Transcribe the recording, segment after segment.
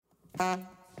I'm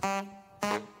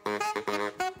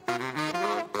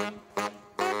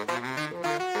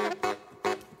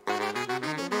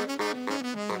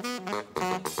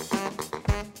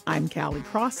Callie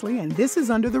Crossley, and this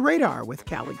is Under the Radar with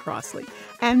Callie Crossley.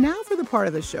 And now for the part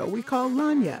of the show we call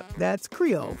Lagniappe. That's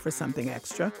Creole for something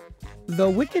extra. The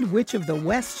Wicked Witch of the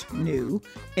West knew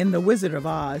in The Wizard of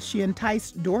Oz she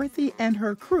enticed Dorothy and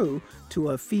her crew to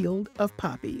a field of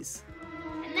poppies.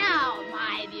 Now,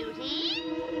 my beauty,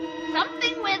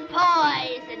 something with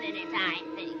poison in it, I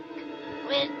think.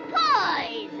 With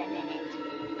poison in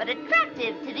it, but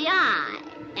attractive to the eye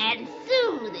and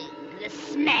soothing to the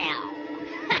smell.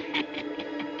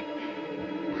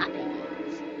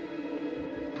 Poppies.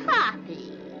 Poppies.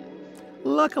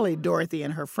 Luckily, Dorothy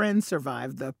and her friends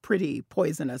survived the pretty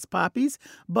poisonous poppies,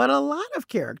 but a lot of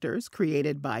characters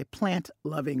created by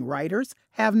plant-loving writers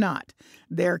have not.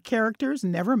 Their characters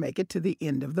never make it to the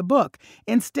end of the book.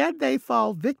 Instead, they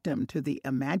fall victim to the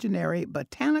imaginary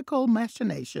botanical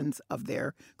machinations of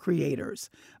their creators,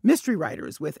 mystery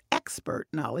writers with expert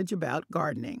knowledge about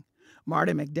gardening.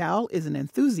 Marta McDowell is an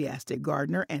enthusiastic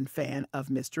gardener and fan of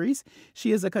mysteries.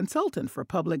 She is a consultant for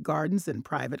public gardens and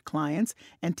private clients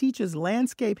and teaches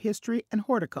landscape history and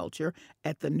horticulture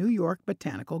at the New York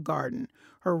Botanical Garden.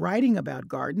 Her writing about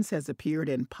gardens has appeared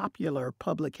in popular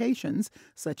publications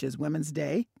such as Women's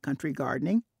Day, Country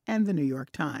Gardening, and the New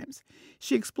York Times.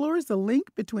 She explores the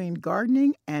link between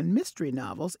gardening and mystery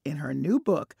novels in her new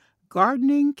book,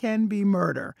 Gardening Can Be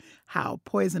Murder: How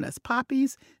Poisonous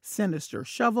Poppies, Sinister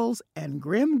Shovels, and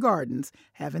Grim Gardens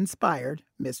Have Inspired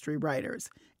Mystery Writers.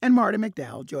 And Marta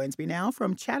McDowell joins me now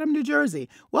from Chatham, New Jersey.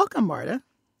 Welcome, Marta.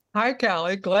 Hi,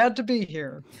 Callie. Glad to be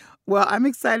here. Well, I'm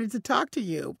excited to talk to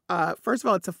you. First of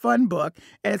all, it's a fun book,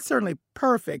 and it's certainly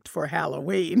perfect for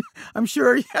Halloween. I'm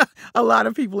sure a lot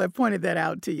of people have pointed that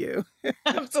out to you.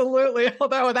 Absolutely,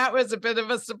 although that was a bit of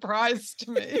a surprise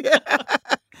to me.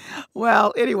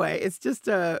 Well, anyway, it's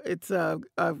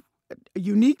a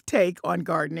unique take on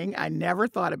gardening. I never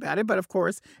thought about it, but of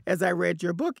course, as I read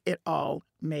your book, it all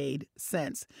made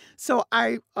sense. So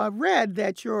I read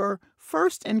that your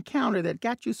first encounter that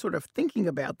got you sort of thinking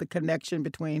about the connection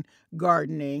between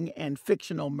gardening and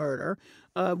fictional murder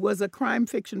was a crime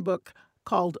fiction book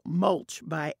called Mulch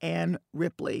by Anne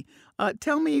Ripley.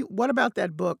 Tell me, what about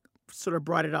that book sort of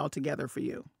brought it all together for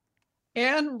you?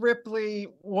 Anne Ripley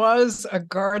was a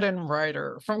garden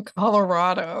writer from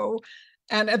Colorado.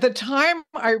 And at the time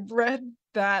I read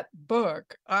that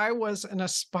book, I was an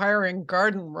aspiring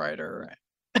garden writer.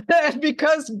 And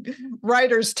because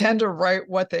writers tend to write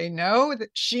what they know,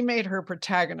 she made her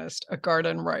protagonist a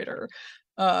garden writer.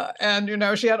 And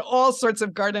she had all sorts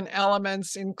of garden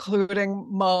elements, including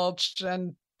mulch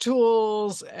and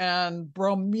tools and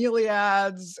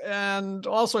bromeliads and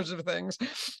all sorts of things.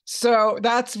 So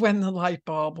that's when the light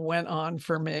bulb went on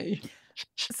for me.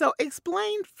 So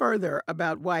explain further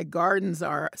about why gardens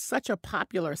are such a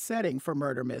popular setting for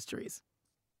murder mysteries.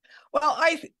 Well,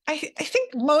 I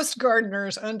think most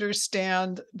gardeners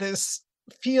understand this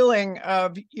feeling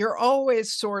of you're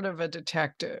always sort of a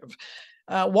detective.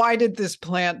 Why did this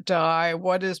plant die?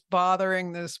 What is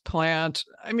bothering this plant?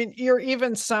 I mean, you're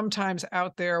even sometimes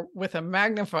out there with a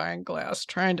magnifying glass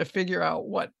trying to figure out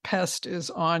what pest is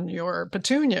on your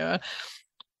petunia.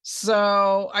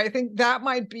 So I think that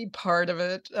might be part of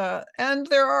it. And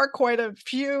there are quite a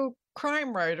few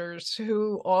crime writers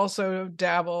who also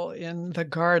dabble in the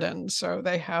garden. So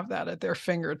they have that at their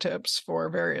fingertips for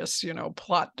various,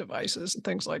 plot devices and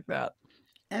things like that.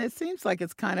 And it seems like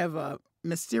it's kind of a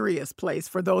mysterious place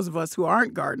for those of us who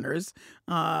aren't gardeners.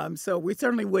 So we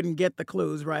certainly wouldn't get the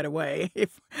clues right away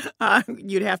if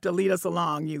you'd have to lead us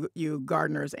along, you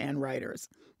gardeners and writers.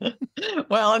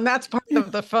 Well, and that's part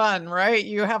of the fun, right?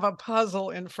 You have a puzzle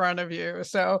in front of you.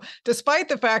 So despite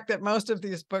the fact that most of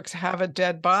these books have a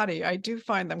dead body, I do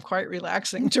find them quite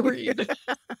relaxing to read.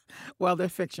 Well, they're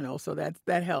fictional, so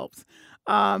that helps.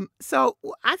 So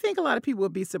I think a lot of people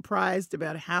would be surprised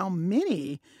about how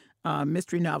many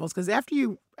mystery novels, because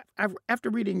after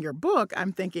reading your book,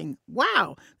 I'm thinking,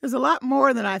 wow, there's a lot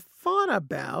more than I thought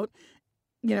about.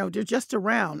 They're just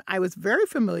around. I was very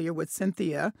familiar with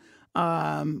Cynthia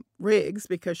Riggs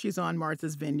because she's on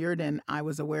Martha's Vineyard, and I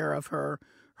was aware of her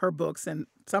books, and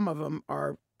some of them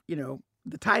are,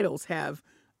 the titles have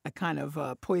a kind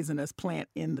of poisonous plant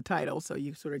in the title, so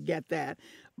you sort of get that.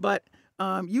 But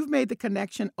you've made the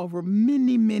connection over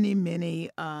many, many, many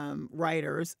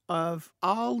writers of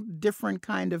all different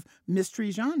kind of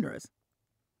mystery genres.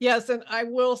 Yes, and I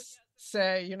will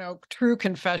say, true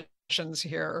confession, confessions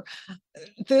here.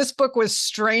 This book was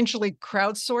strangely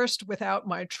crowdsourced without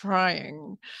my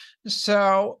trying.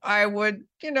 So I would,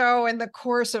 in the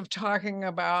course of talking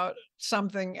about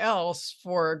something else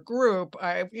for a group,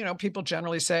 people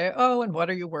generally say, "Oh, and what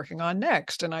are you working on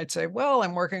next?" And I'd say, "Well,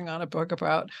 I'm working on a book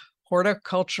about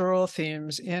horticultural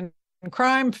themes in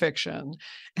crime fiction."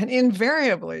 And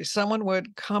invariably, someone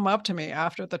would come up to me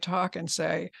after the talk and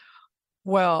say,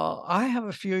 "Well, I have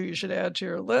a few you should add to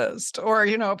your list." Or,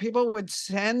 people would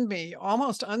send me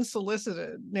almost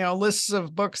unsolicited, lists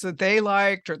of books that they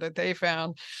liked or that they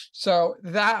found. So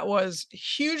that was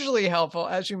hugely helpful,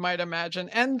 as you might imagine.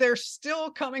 And they're still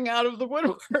coming out of the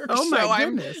woodwork. Oh my So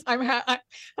goodness.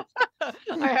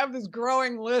 I have this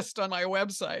growing list on my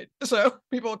website, so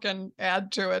people can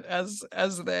add to it as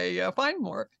they find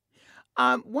more.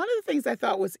 One of the things I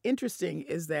thought was interesting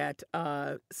is that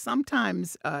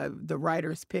sometimes the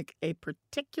writers pick a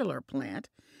particular plant,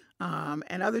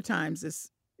 and other times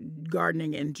it's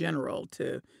gardening in general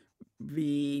to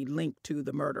be linked to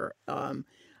the murder.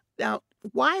 Now,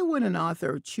 why would an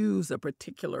author choose a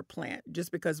particular plant?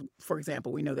 Just because, for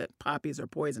example, we know that poppies are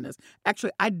poisonous.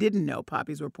 Actually, I didn't know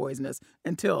poppies were poisonous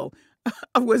until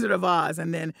A Wizard of Oz,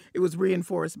 and then it was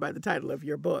reinforced by the title of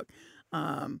your book.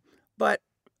 But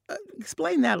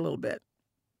explain that a little bit.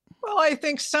 Well, I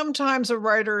think sometimes a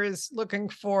writer is looking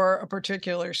for a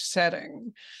particular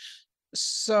setting.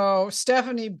 So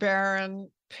Stephanie Barron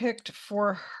picked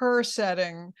for her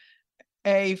setting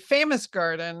a famous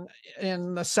garden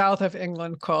in the south of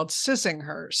England called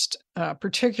Sissinghurst,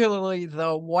 particularly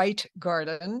the White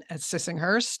Garden at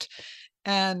Sissinghurst.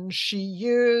 And she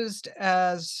used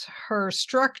as her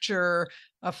structure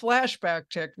a flashback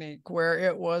technique where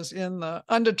it was in the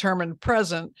undetermined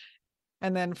present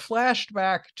and then flashed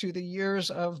back to the years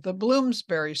of the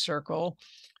Bloomsbury Circle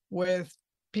with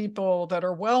people that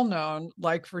are well known,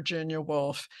 like Virginia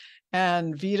Woolf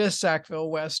and Vita Sackville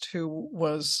West, who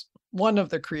was one of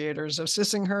the creators of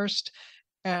Sissinghurst,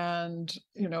 and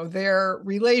their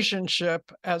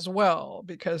relationship as well,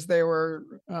 because they were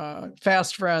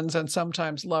fast friends and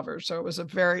sometimes lovers. So it was a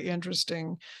very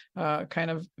interesting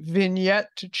kind of vignette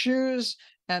to choose.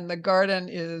 And the garden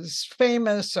is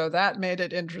famous, so that made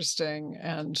it interesting.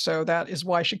 And so that is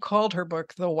why she called her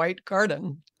book The White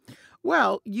Garden.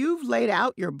 Well, you've laid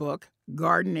out your book,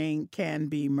 Gardening Can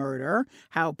Be Murder: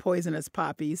 How Poisonous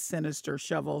Poppies, Sinister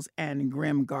Shovels, and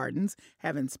Grim Gardens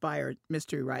Have Inspired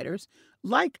Mystery Writers,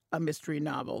 like a mystery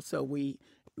novel. So we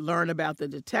learn about the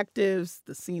detectives,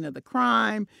 the scene of the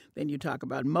crime, then you talk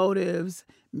about motives,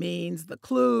 means, the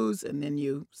clues, and then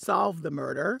you solve the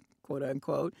murder, quote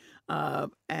unquote,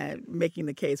 and making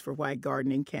the case for why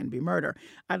gardening can be murder.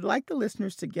 I'd like the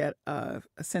listeners to get a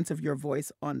sense of your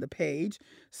voice on the page.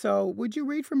 So would you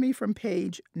read for me from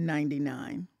page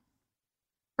 99?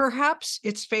 Perhaps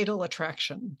its fatal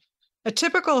attraction. A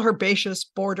typical herbaceous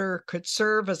border could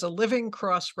serve as a living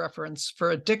cross-reference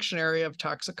for a dictionary of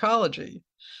toxicology.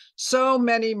 So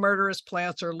many murderous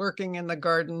plants are lurking in the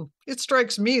garden, it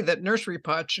strikes me that nursery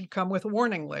pots should come with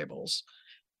warning labels.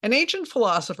 An ancient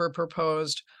philosopher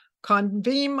proposed,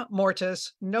 convim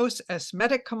mortis nos est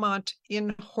medicament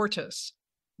in hortis.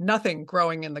 Nothing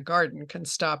growing in the garden can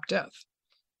stop death.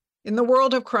 In the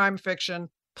world of crime fiction,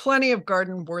 plenty of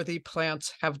garden-worthy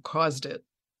plants have caused it.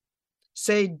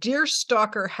 Say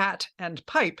deerstalker hat and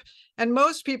pipe, and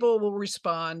most people will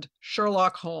respond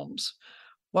Sherlock Holmes.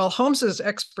 While Holmes's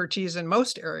expertise in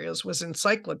most areas was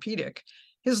encyclopedic,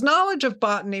 his knowledge of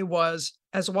botany was,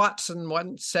 as Watson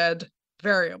once said,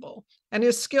 variable, and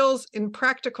his skills in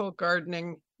practical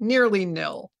gardening nearly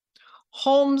nil.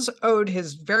 Holmes owed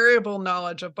his variable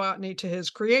knowledge of botany to his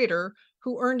creator,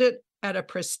 who earned it at a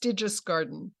prestigious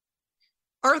garden.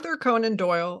 Arthur Conan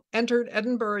Doyle entered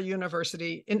Edinburgh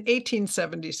University in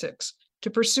 1876 to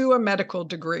pursue a medical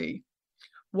degree.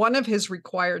 One of his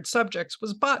required subjects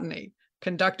was botany,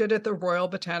 conducted at the Royal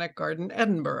Botanic Garden,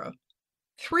 Edinburgh.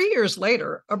 3 years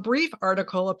later, a brief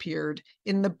article appeared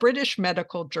in the British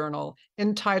Medical Journal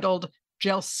entitled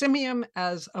Gelsemium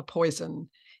as a Poison.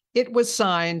 It was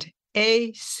signed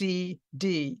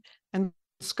ACD, and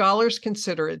scholars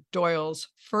consider it Doyle's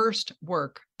first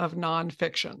work of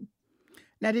nonfiction.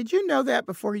 Now, did you know that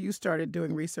before you started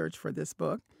doing research for this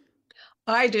book?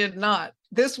 I did not.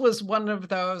 This was one of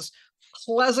those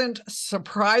pleasant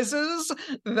surprises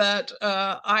that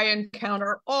I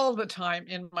encounter all the time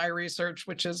in my research,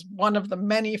 which is one of the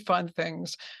many fun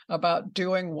things about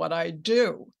doing what I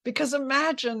do. Because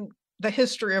imagine the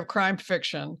history of crime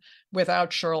fiction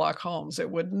without Sherlock Holmes.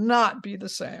 It would not be the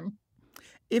same.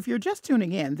 If you're just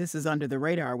tuning in, this is Under the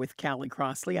Radar with Callie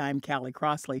Crossley. I'm Callie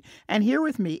Crossley, and here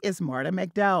with me is Marta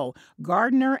McDowell,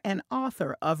 gardener and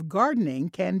author of Gardening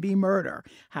Can Be Murder: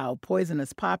 How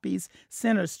Poisonous Poppies,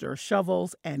 Sinister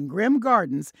Shovels, and Grim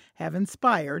Gardens Have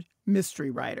Inspired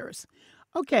Mystery Writers.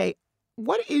 Okay,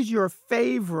 what is your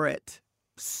favorite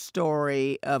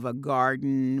story of a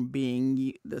garden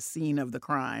being the scene of the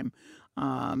crime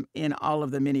in all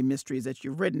of the many mysteries that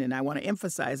you've written? And I want to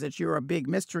emphasize that you're a big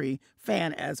mystery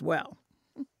fan as well.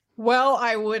 Well,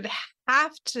 I would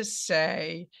have to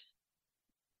say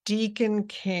Deacon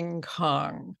King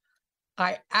Kong.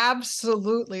 I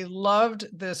absolutely loved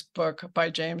this book by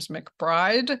James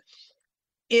McBride.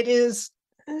 It is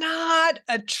not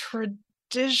a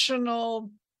traditional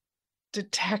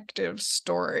detective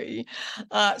story.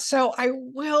 So I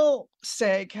will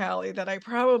say, Callie, that I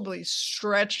probably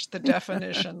stretched the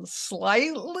definition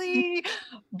slightly,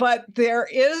 but there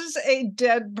is a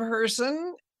dead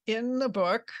person in the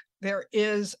book. There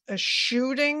is a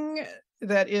shooting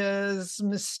that is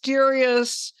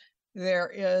mysterious.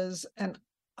 There is an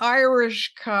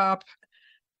Irish cop,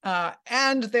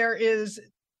 and there is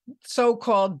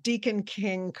so-called Deacon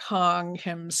King Kong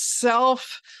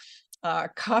himself.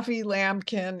 Cuffy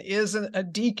Lambkin is a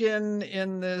deacon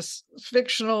in this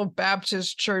fictional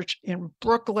Baptist church in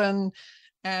Brooklyn.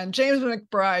 And James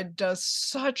McBride does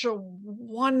such a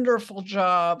wonderful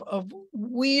job of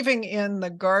weaving in the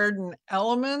garden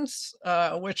elements,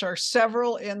 which are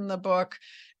several in the book,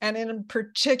 and in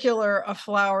particular, a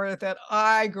flower that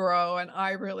I grow and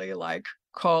I really like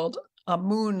called a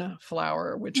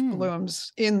moonflower, which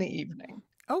blooms in the evening.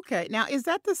 Okay. Now, is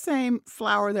that the same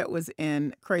flower that was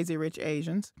in Crazy Rich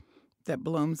Asians that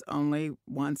blooms only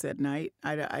once at night?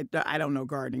 I don't know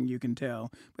gardening, you can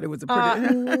tell, but it was a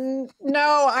pretty...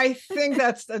 No, I think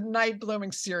that's the night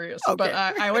blooming Sirius, Okay. but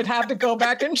I would have to go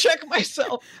back and check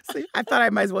myself. See, I thought I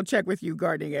might as well check with you,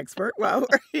 gardening expert, while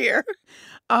we're here.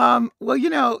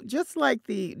 Well, just like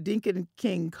the Deacon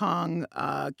King Kong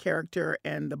character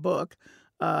and the book,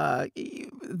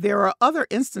 there are other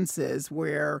instances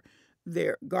where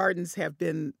their gardens have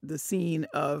been the scene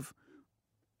of,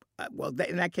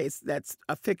 in that case, that's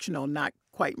a fictional, not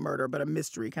quite murder, but a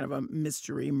mystery, kind of a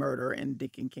mystery murder in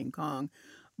Deacon King Kong.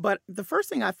 But the first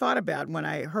thing I thought about when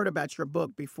I heard about your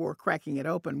book before cracking it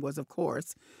open was, of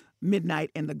course,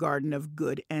 Midnight in the Garden of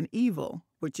Good and Evil,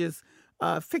 which is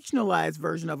a fictionalized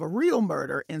version of a real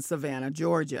murder in Savannah,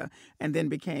 Georgia, and then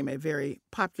became a very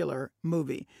popular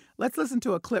movie. Let's listen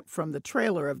to a clip from the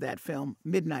trailer of that film,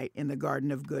 Midnight in the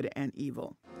Garden of Good and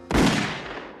Evil.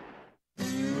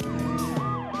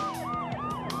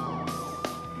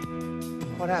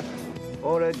 What happened?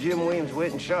 Oh, that Jim Williams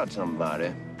went and shot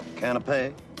somebody. Can I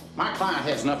pay? My client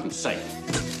has nothing to say.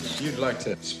 If you'd like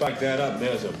to spike that up,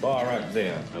 there's a bar right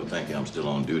there. No, thank you. I'm still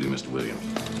on duty, Mr. Williams.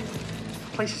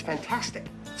 The place is fantastic.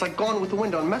 It's like Gone with the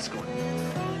Wind on mescaline.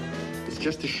 It's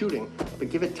just a shooting, but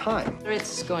give it time.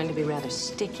 It's going to be rather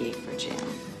sticky for Jim.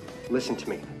 Listen to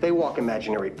me. They walk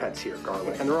imaginary pets here,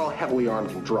 Garland, and they're all heavily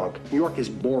armed and drunk. New York is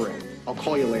boring. I'll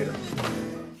call you later.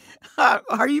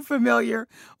 Are you familiar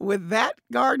with that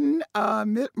garden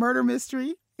murder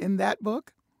mystery in that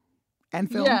book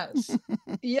and film?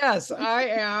 Yes, I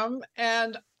am.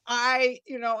 And I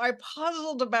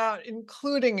puzzled about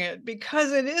including it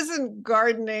because it isn't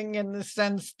gardening in the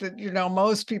sense that,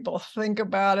 most people think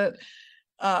about it.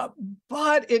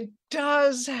 But it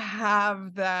does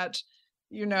have that,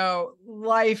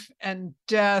 life and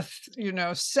death,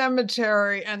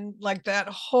 cemetery, and like that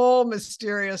whole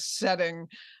mysterious setting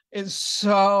is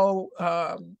so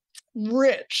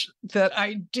rich that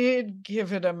I did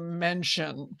give it a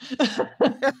mention.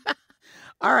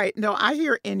 All right. No, I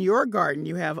hear in your garden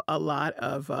you have a lot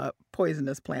of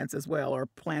poisonous plants as well, or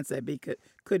plants that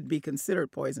could be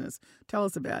considered poisonous. Tell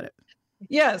us about it.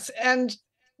 Yes, and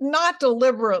not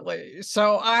deliberately.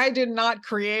 So I did not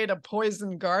create a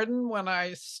poison garden when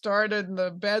I started the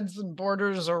beds and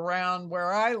borders around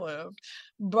where I live.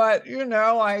 But,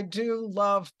 I do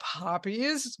love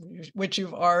poppies, which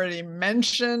you've already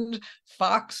mentioned,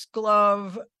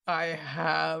 foxglove. I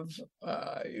have,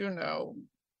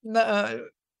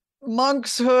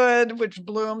 monkshood, which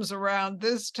blooms around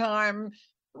this time.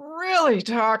 Really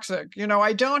toxic.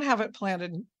 I don't have it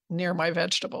planted near my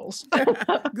vegetables.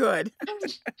 Good.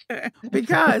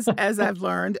 Because, as I've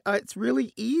learned, it's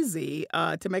really easy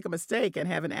to make a mistake and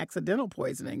have an accidental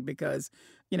poisoning because,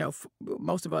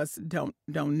 most of us don't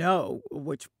know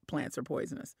which plants are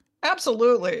poisonous.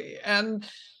 Absolutely. And,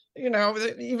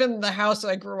 even the house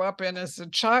I grew up in as a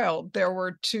child, there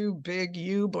were two big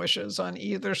yew bushes on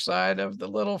either side of the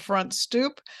little front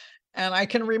stoop. And I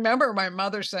can remember my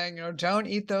mother saying, don't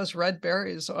eat those red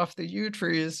berries off the yew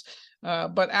trees.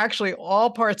 But actually, all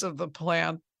parts of the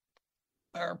plant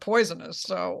are poisonous.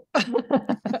 So,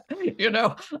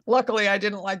 luckily I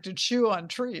didn't like to chew on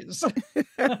trees.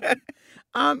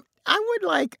 I would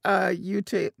like you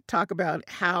to talk about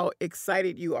how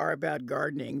excited you are about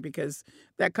gardening because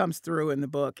that comes through in the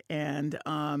book. And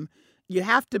you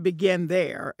have to begin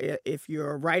there if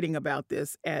you're writing about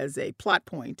this as a plot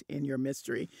point in your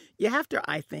mystery. You have to,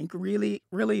 I think, really,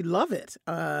 really love it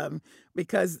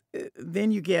because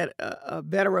then you get a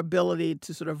better ability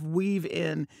to sort of weave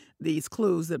in these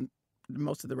clues that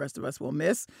most of the rest of us will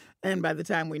miss. And by the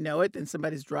time we know it, then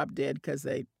somebody's dropped dead because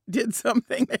they did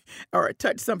something or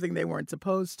touched something they weren't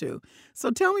supposed to.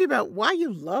 So tell me about why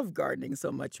you love gardening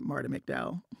so much, Marta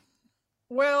McDowell.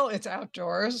 Well, it's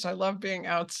outdoors. I love being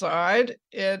outside.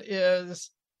 It is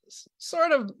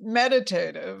sort of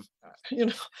meditative.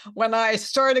 When I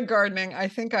started gardening, I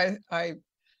think I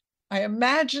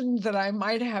imagined that I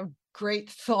might have great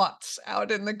thoughts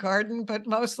out in the garden, but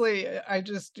mostly I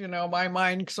just, my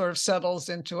mind sort of settles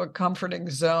into a comforting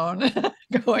zone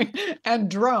going and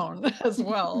drone as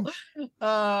well.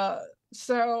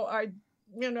 So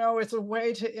it's a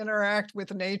way to interact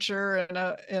with nature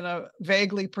in a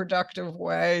vaguely productive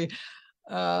way.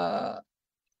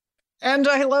 And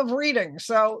I love reading.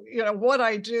 So, what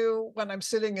I do when I'm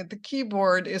sitting at the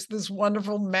keyboard is this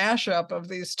wonderful mashup of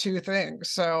these two things.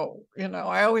 So,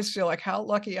 I always feel like, how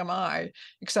lucky am I?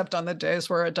 Except on the days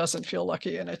where it doesn't feel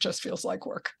lucky and it just feels like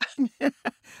work.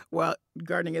 Well,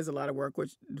 gardening is a lot of work,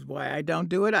 which is why I don't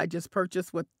do it. I just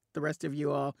purchase what the rest of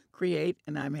you all create,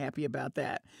 and I'm happy about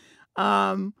that.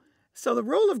 So the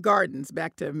role of gardens,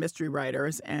 back to mystery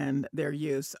writers and their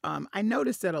use, I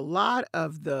noticed that a lot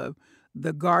of the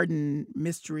garden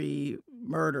mystery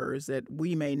murders that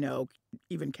we may know,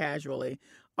 even casually,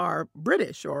 are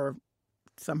British or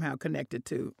somehow connected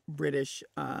to British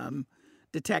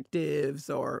detectives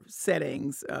or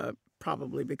settings,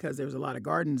 probably because there's a lot of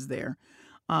gardens there.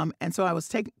 And so I was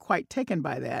quite taken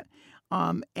by that.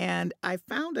 And I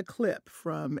found a clip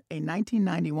from a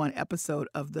 1991 episode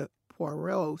of the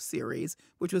Poirot series,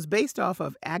 which was based off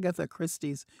of Agatha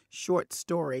Christie's short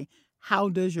story, How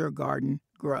Does Your Garden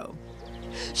Grow?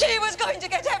 She was going to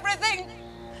get everything,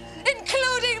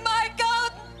 including my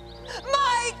garden!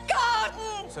 My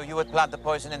garden! So you would plant the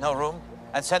poison in her room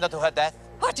and send her to her death?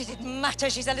 What did it matter?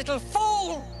 She's a little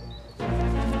fool!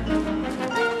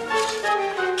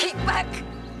 Keep back!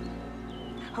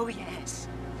 Oh, yes.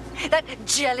 That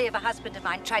jelly of a husband of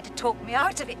mine tried to talk me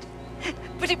out of it.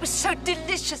 But it was so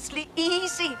deliciously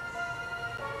easy.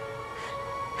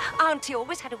 Auntie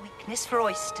always had a weakness for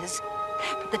oysters,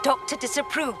 but the doctor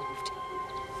disapproved.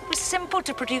 It was simple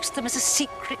to produce them as a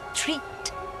secret treat.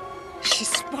 She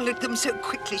swallowed them so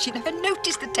quickly she never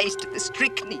noticed the taste of the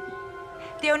strychnine.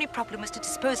 The only problem was to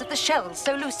dispose of the shells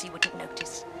so Lucy wouldn't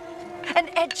notice. And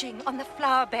edging on the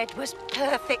flower bed was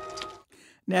perfect.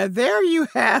 Now, there you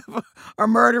have a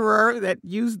murderer that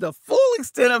used the full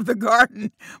extent of the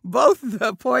garden, both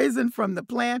the poison from the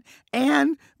plant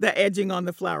and the edging on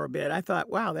the flower bed. I thought,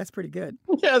 wow, that's pretty good.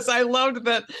 Yes, I loved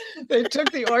that they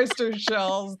took the oyster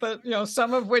shells, that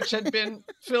some of which had been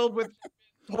filled with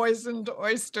poisoned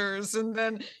oysters, and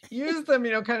then used them,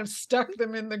 kind of stuck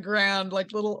them in the ground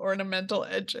like little ornamental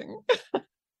edging.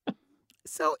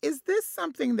 So is this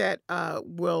something that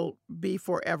will be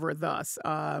forever thus?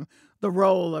 The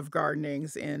role of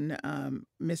gardenings in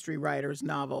mystery writers'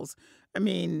 novels. I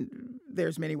mean,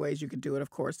 there's many ways you could do it,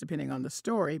 of course, depending on the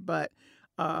story, but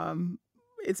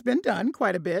it's been done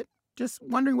quite a bit. Just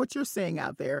wondering what you're seeing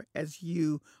out there as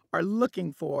you are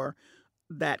looking for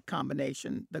that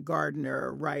combination, the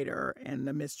gardener, writer, and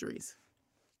the mysteries.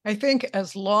 I think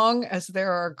as long as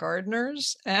there are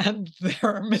gardeners and there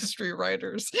are mystery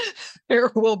writers, there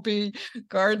will be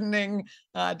gardening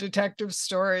detective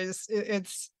stories.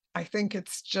 I think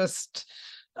it's just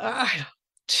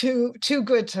too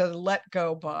good to let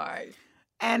go by.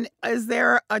 And is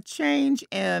there a change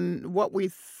in what we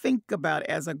think about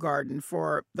as a garden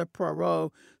for the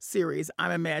Poirot series?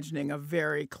 I'm imagining a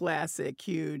very classic,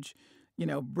 huge,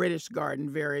 British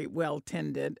garden, very well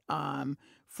tended.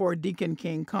 For Deacon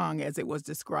King Kong, as it was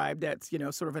described, that's,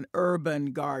 sort of an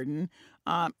urban garden.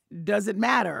 Does it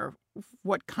matter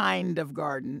what kind of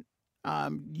garden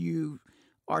you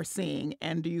are seeing?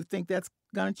 And do you think that's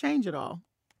going to change at all?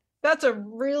 That's a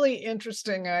really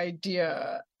interesting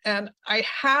idea. And I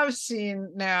have seen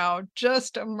now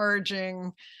just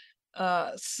emerging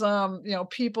some,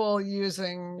 people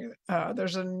using,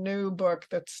 there's a new book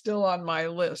that's still on my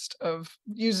list of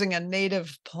using a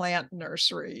native plant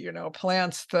nursery.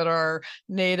 Plants that are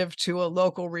native to a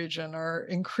local region are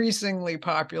increasingly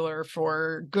popular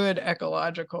for good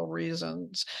ecological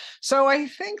reasons. So I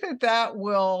think that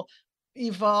will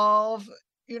evolve.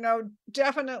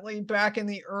 Definitely back in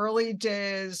the early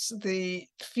days, the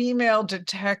female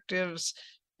detectives,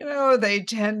 they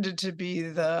tended to be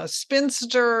the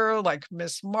spinster, like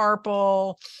Miss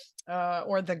Marple,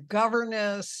 or the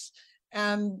governess.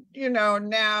 And,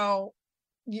 now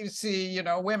you see,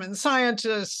 women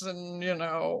scientists and,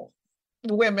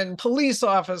 women police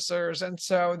officers. And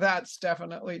so that's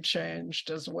definitely changed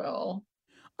as well.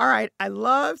 All right. I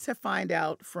love to find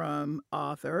out from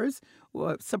authors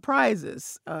what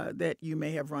surprises that you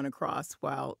may have run across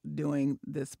while doing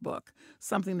this book.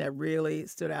 Something that really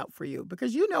stood out for you,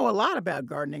 because you know a lot about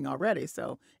gardening already,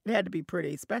 so it had to be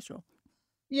pretty special.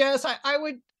 Yes, I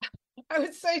would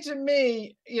say, to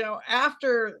me,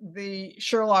 after the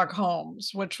Sherlock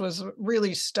Holmes, which was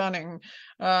really stunning,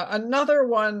 another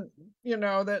one,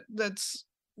 that's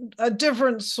a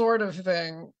different sort of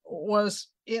thing, was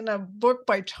in a book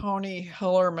by Tony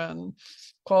Hillerman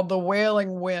called The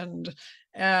Wailing Wind.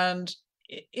 And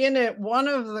in it, one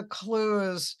of the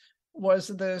clues was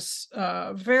this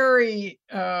very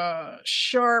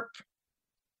sharp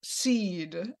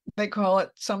seed. They call it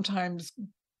sometimes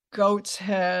goat's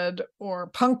head or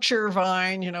puncture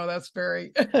vine. That's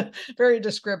very, very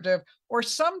descriptive. Or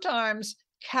sometimes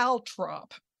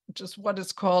caltrop, which is what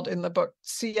it's called in the book,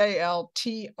 Caltrop.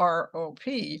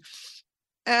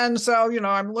 And so,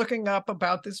 I'm looking up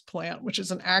about this plant, which is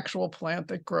an actual plant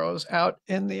that grows out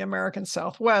in the American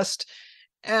Southwest.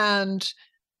 And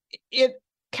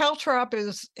caltrop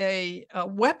is a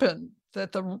weapon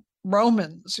that the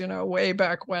Romans, way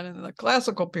back when in the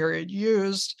classical period,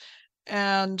 used.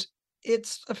 And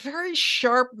it's a very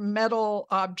sharp metal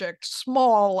object,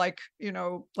 small, like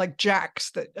jacks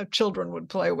that children would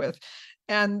play with.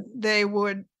 And they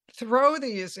would throw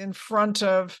these in front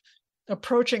of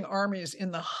approaching armies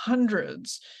in the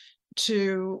hundreds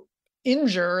to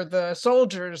injure the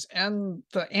soldiers and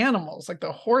the animals, like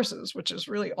the horses, which is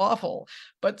really awful.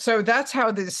 But so that's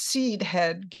how this seed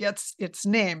head gets its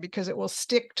name, because it will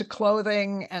stick to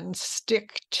clothing and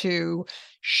stick to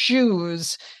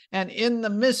shoes. And in the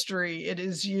mystery, it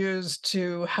is used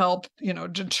to help,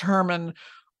 determine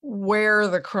where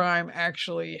the crime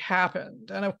actually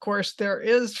happened. And of course, there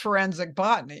is forensic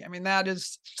botany. I mean, that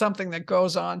is something that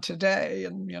goes on today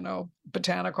in,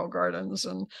 botanical gardens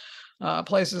and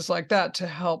places like that to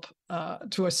help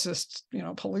to assist,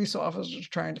 police officers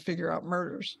trying to figure out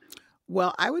murders.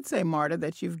 Well, I would say, Marta,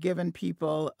 that you've given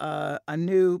people a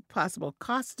new possible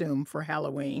costume for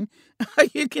Halloween.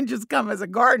 You can just come as a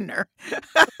gardener.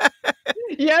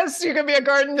 Yes, you can be a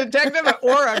garden detective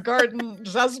or a garden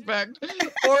suspect.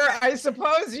 Or I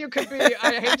suppose you could be,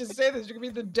 I hate to say this, you could be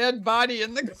the dead body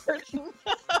in the garden.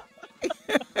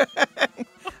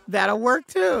 That'll work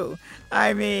too.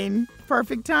 I mean,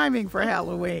 perfect timing for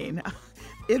Halloween.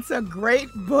 It's a great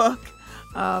book.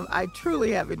 I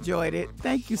truly have enjoyed it.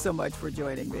 Thank you so much for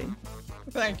joining me.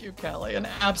 Thank you, Kelly. An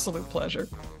absolute pleasure.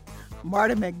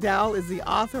 Marta McDowell is the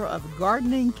author of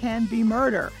Gardening Can Be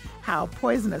Murder: How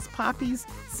Poisonous Poppies,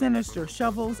 Sinister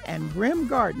Shovels, and Grim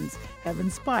Gardens Have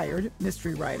Inspired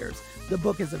Mystery Writers. The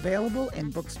book is available in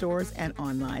bookstores and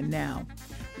online now.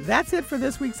 That's it for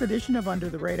this week's edition of Under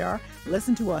the Radar.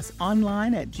 Listen to us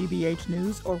online at GBH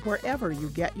News or wherever you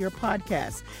get your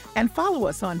podcasts. And follow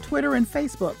us on Twitter and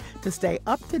Facebook to stay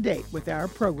up to date with our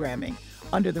programming.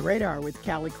 Under the Radar with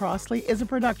Callie Crossley is a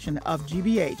production of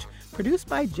GBH, produced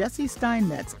by Jesse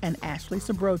Steinmetz and Ashley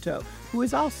Sabroto, who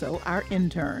is also our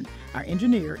intern. Our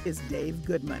engineer is Dave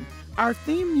Goodman. Our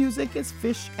theme music is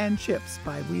Fish and Chips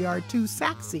by We Are Two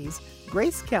Saxies,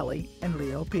 Grace Kelly and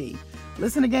Leo P.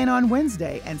 Listen again on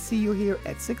Wednesday and see you here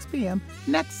at 6 p.m.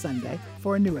 next Sunday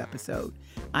for a new episode.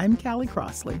 I'm Callie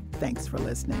Crossley. Thanks for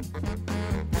listening.